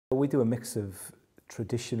do a mix of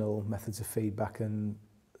traditional methods of feedback and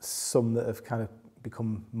some that have kind of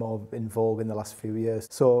become more in vogue in the last few years.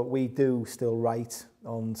 So we do still write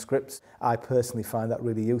on scripts. I personally find that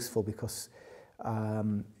really useful because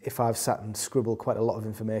if I've sat and scribbled quite a lot of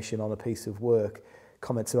information on a piece of work,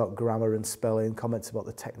 comments about grammar and spelling, comments about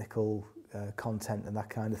the technical content and that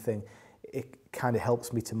kind of thing, it kind of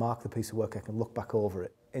helps me to mark the piece of work. I can look back over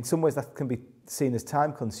it. In some ways that can be seen as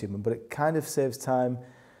time consuming, but it kind of saves time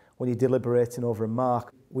when you're deliberating over a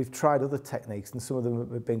mark. We've tried other techniques and some of them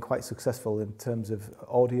have been quite successful in terms of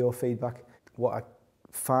audio feedback. What I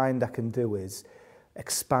find I can do is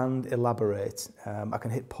expand, elaborate. I can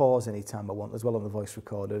hit pause anytime I want as well on the voice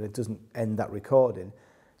recorder, and it doesn't end that recording,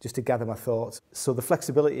 just to gather my thoughts. So the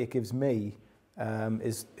flexibility it gives me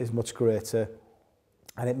is much greater,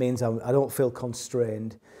 and it means I don't feel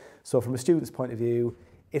constrained. So from a student's point of view,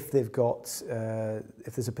 if they've got,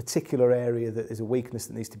 if there's a particular area that is a weakness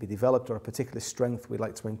that needs to be developed or a particular strength we'd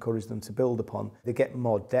like to encourage them to build upon, they get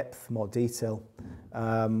more depth, more detail,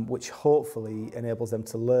 which hopefully enables them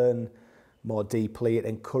to learn more deeply. It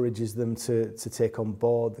encourages them to take on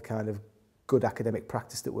board the kind of good academic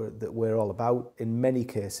practice that we're all about. In many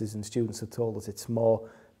cases, and students have told us, it's more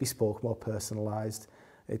bespoke, more personalised.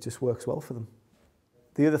 It just works well for them.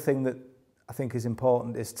 The other thing that I think is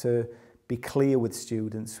important is to be clear with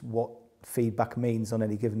students what feedback means on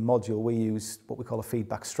any given module. We use what we call a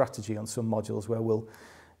feedback strategy on some modules, where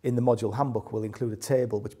in the module handbook, we'll include a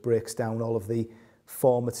table which breaks down all of the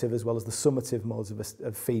formative as well as the summative modes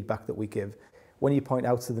of feedback that we give. When you point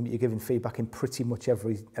out to them that you're giving feedback in pretty much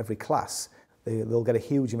every class, they'll get a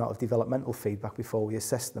huge amount of developmental feedback before we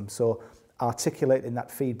assess them. So articulating that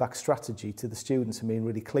feedback strategy to the students and being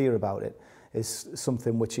really clear about it is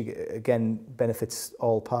something which, again, benefits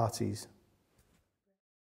all parties.